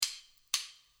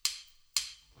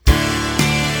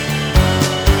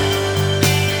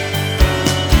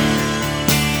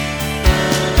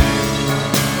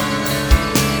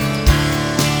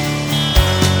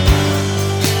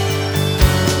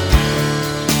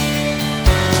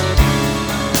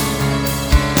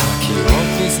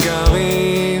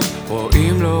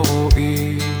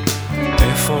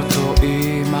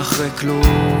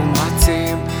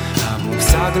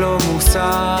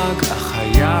מושג, אך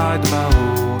היעד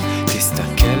ברור.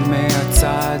 תסתכל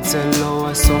מהצד, זה לא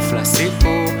הסוף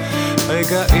לסיפור.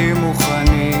 רגעים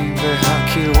מוכנים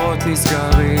והקירות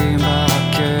נסגרים.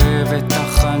 ברכבת,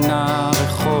 תחנה,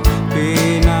 רחוב,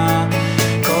 פינה,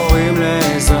 קוראים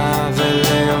לעזרה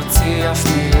ולהוציא אף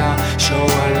מילה.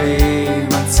 שואלים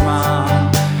עצמם,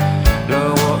 לא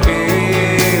רואים.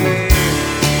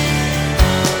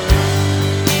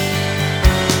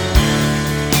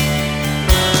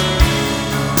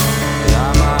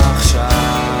 למה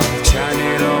עכשיו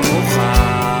כשאני לא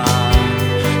מוכן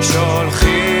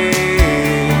שולחים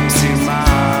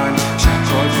סימן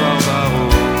שהכל כבר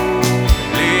ברור?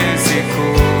 לי אין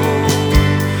סיכוי,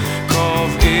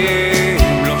 קובעים,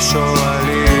 לא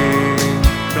שואלים,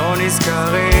 לא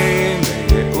נזכרים,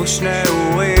 בייאוש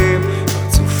נעורים,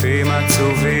 פרצופים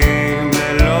עצובים,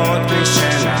 לילות בלי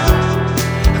שינה.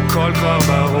 הכל כבר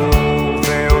ברור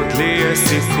ועוד לי יש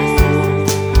סיכוי,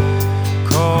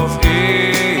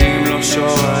 קובעים, לא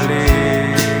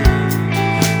שואלים.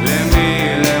 למי,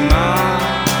 למה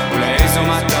ולאיזו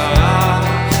מטרה,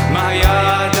 מה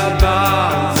היעד הבא,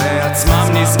 ועצמם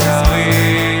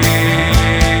נזכרים.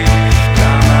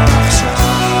 למה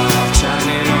עכשיו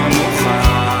כשאני לא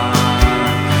מוכן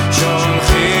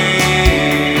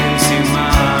שולחים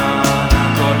סימן,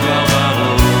 הכל כבר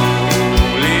ברור,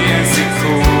 לי אין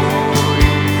סיכוי,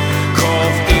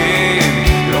 קובעים,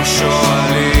 לא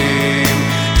שואלים.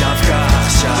 דווקא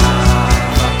עכשיו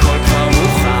הכל כבר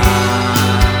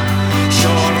מוכן,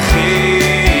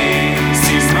 שולחים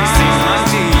סימן,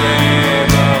 תהיה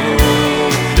ברור,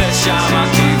 לשם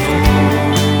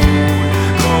הכיוון,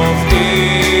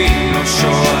 קובעים, לא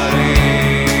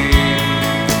שואלים.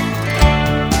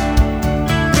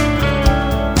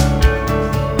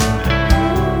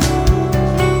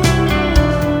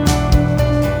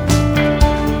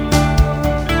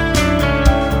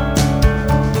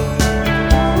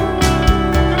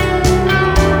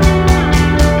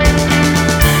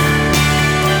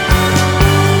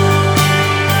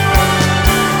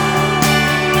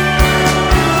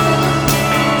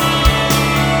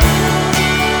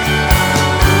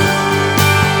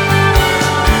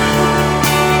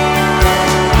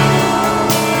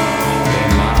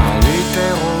 במעלית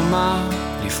עירומה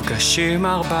נפגשים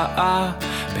ארבעה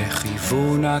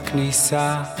בכיוון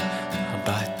הכניסה.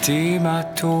 הבתים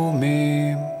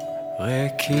אטומים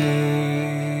ריקים.